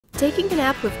Taking a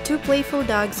nap with two playful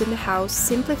dogs in the house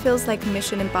simply feels like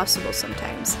Mission Impossible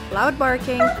sometimes. Loud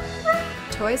barking,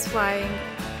 toys flying,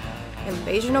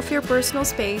 invasion of your personal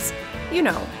space, you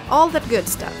know, all that good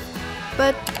stuff.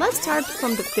 But let's start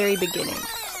from the very beginning.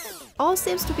 All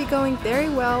seems to be going very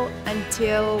well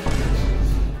until...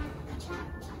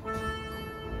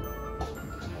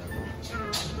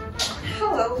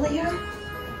 Hello, Leah.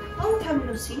 Long time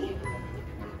no see.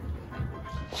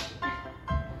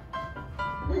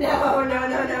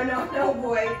 No,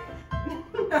 boy. No.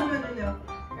 You're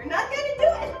not gonna do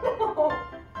it. No.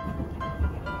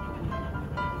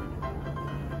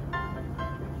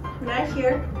 We're not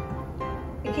here.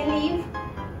 We can leave.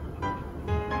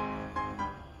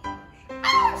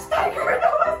 Oh, Steiger!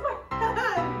 That was my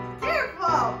hand!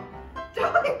 Careful!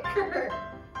 Steiger!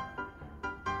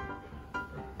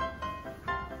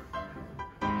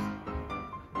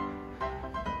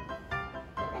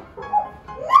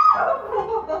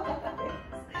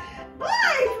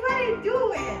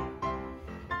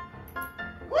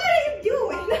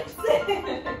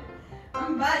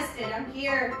 I'm busted. I'm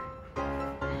here.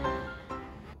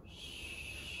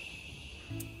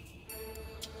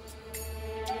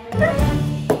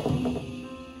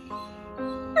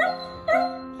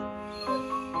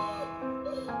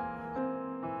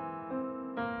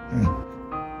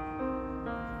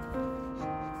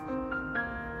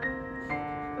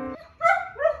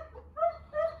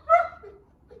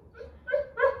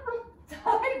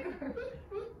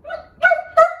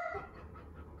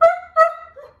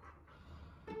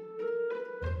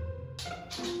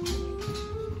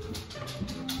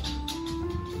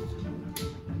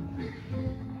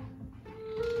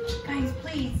 Guys,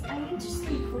 please, I need to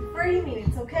sleep for 30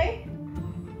 minutes, okay?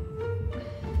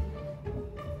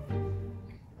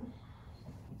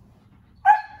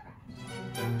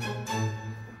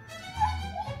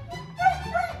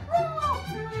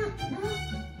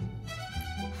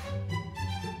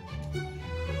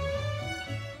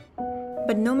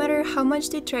 But no matter how much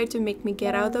they try to make me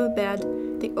get out of bed,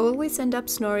 they always end up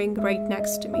snoring right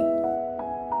next to me.